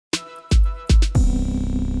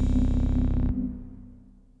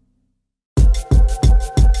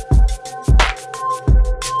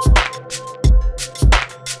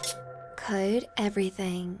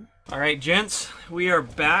everything. Alright, gents, we are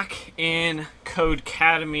back in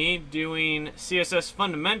CodeCademy doing CSS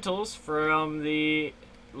fundamentals from the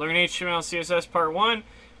Learn HTML CSS Part 1,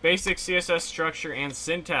 Basic CSS Structure and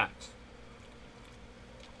Syntax.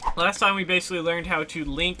 Last time we basically learned how to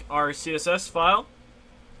link our CSS file.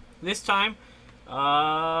 This time,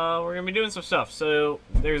 we're going to be doing some stuff. So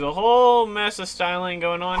there's a whole mess of styling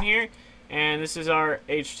going on here, and this is our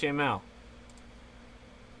HTML.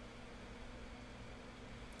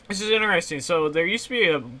 This is interesting. So there used to be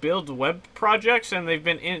a build web projects, and they've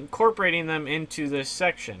been incorporating them into this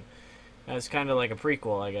section as kind of like a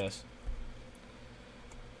prequel, I guess.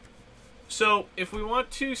 So if we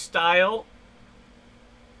want to style,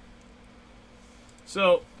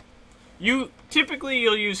 so you'll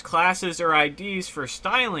use classes or IDs for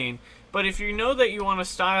styling, but if you know that you want to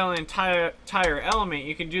style an entire element,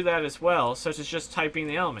 you can do that as well, such as just typing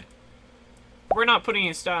the element. We're not putting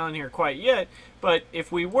in style in here quite yet, but if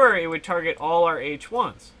we were, it would target all our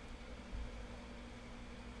H1s.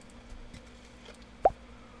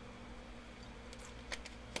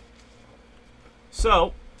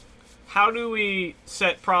 So, how do we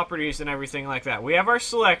set properties and everything like that? We have our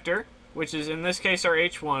selector, which is in this case our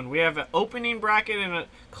H1. We have an opening bracket and a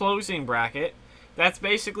closing bracket. That's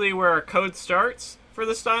basically where our code starts for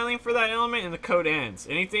the styling for that element and the code ends.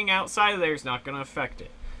 Anything outside of there is not going to affect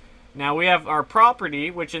it. Now we have our property,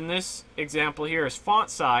 which in this example here is font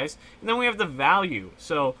size, and then we have the value.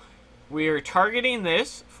 So we are targeting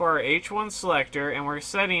this for our H1 selector, and we're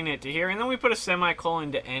setting it to here, and then we put a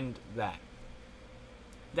semicolon to end that.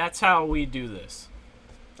 That's how we do this.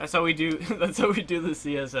 That's how we do. That's how we do the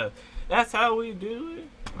CSS. That's how we do it.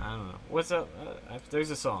 I don't know. What's up?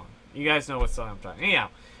 There's a song. You guys know what song I'm talking.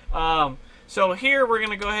 Anyhow, so here we're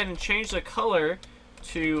gonna go ahead and change the color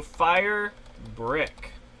to fire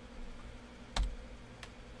brick.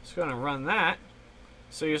 Just gonna run that.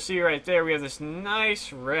 So you'll see right there we have this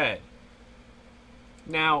nice red.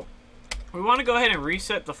 Now we want to go ahead and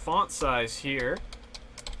reset the font size here.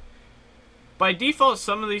 By default,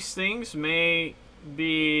 some of these things may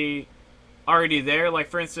be already there. Like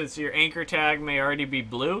for instance, your anchor tag may already be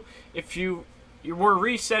blue. If we're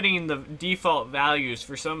resetting the default values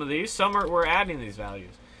for some of these. We're adding these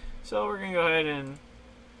values. So we're gonna go ahead and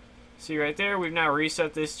see right there. We've now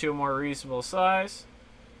reset this to a more reasonable size.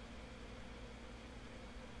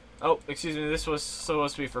 Oh, excuse me, this was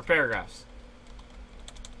supposed to be for paragraphs.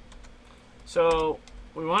 So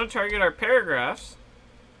we want to target our paragraphs.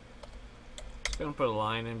 Just going to put a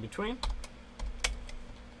line in between.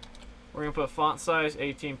 We're going to put font size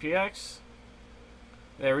 18px.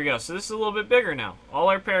 There we go. So this is a little bit bigger now. All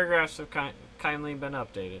our paragraphs have kindly been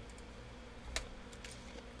updated.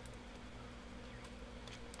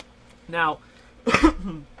 Now,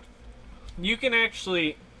 you can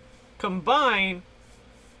actually combine.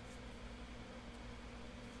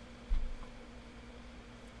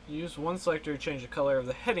 Use one selector to change the color of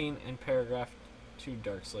the heading and paragraph to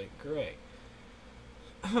dark slate gray.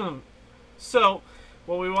 So,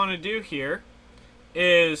 what we want to do here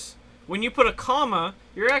is, when you put a comma,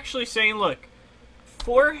 you're actually saying, look,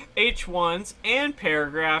 for H1s and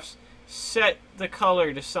paragraphs, set the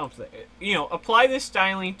color to something. You know, apply this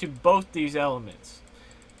styling to both these elements.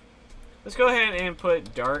 Let's go ahead and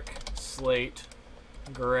put dark slate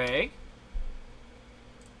gray.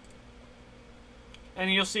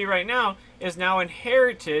 And you'll see right now is now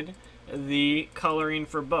inherited the coloring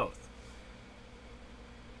for both.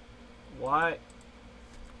 Why?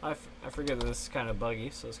 I forget that this is kind of buggy,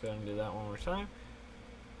 so let's go ahead and do that one more time.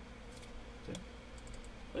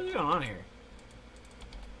 What is going on here?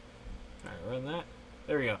 Alright, run that.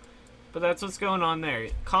 There we go. But that's what's going on there.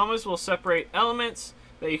 Commas will separate elements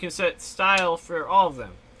that you can set style for all of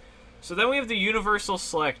them. So then we have the universal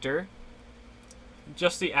selector.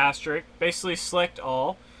 Just the asterisk, basically select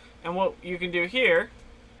all. And what you can do here,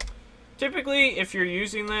 typically if you're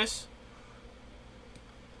using this,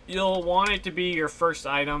 you'll want it to be your first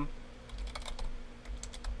item.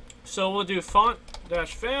 So we'll do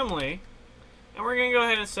font-family, and we're going to go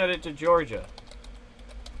ahead and set it to Georgia.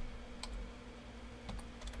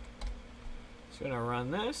 Just going to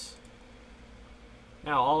run this.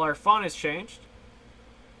 Now all our font is changed.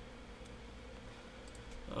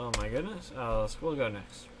 Oh my goodness. We'll go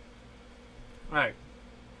next. Alright.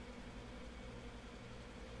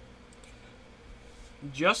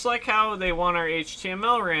 Just like how they want our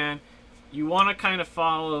HTML ran, you want to kind of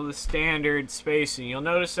follow the standard spacing. You'll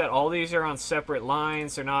notice that all these are on separate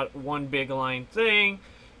lines. They're not one big line thing.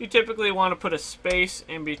 You typically want to put a space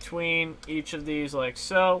in between each of these like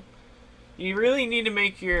so. You really need to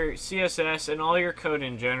make your CSS and all your code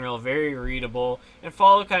in general very readable and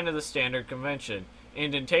follow kind of the standard convention.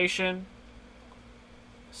 Indentation.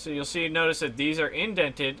 So you'll notice that these are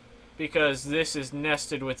indented because this is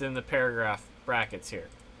nested within the paragraph brackets here.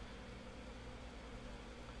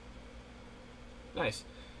 Nice.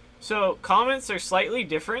 So comments are slightly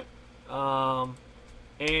different. And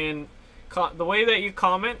the way that you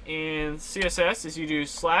comment in CSS is you do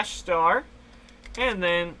 /* and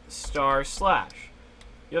then */.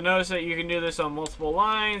 You'll notice that you can do this on multiple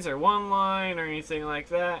lines or one line or anything like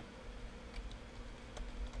that.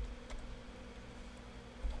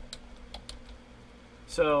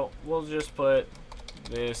 So we'll just put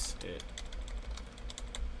this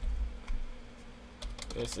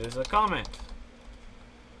is a comment.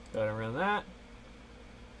 Go ahead and run that.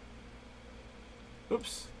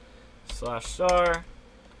 Oops. /*/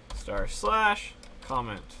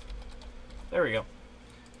 comment. There we go.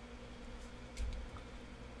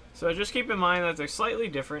 So just keep in mind that they're slightly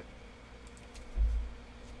different.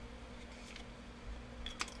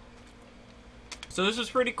 So this is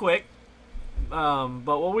pretty quick. But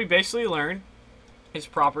what we basically learned is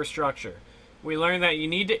proper structure. We learned that you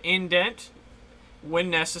need to indent when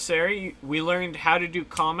necessary. We learned how to do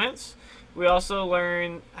comments. We also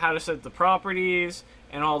learned how to set the properties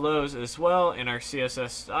and all those as well in our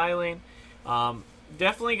CSS styling.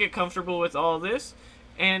 Definitely get comfortable with all this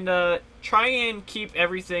and try and keep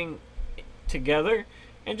everything together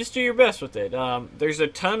and just do your best with it. There's a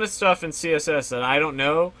ton of stuff in CSS that I don't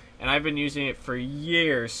know, and I've been using it for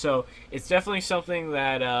years, so it's definitely something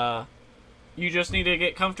that you just need to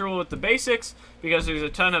get comfortable with the basics, because there's a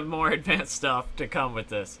ton of more advanced stuff to come with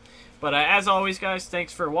this. But as always, guys,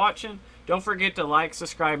 thanks for watching. Don't forget to like,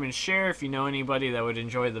 subscribe, and share if you know anybody that would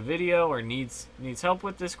enjoy the video or needs help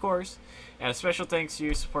with this course. And a special thanks to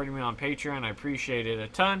you supporting me on Patreon. I appreciate it a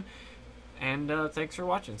ton. And thanks for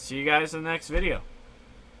watching. See you guys in the next video.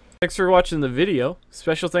 Thanks for watching the video.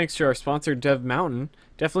 Special thanks to our sponsor, Dev Mountain.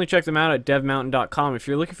 Definitely check them out at devmountain.com. If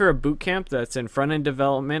you're looking for a bootcamp that's in front-end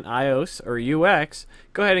development, iOS, or UX,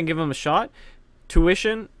 go ahead and give them a shot.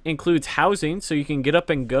 Tuition includes housing, so you can get up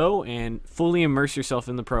and go and fully immerse yourself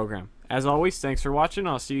in the program. As always, thanks for watching.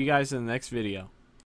 I'll see you guys in the next video.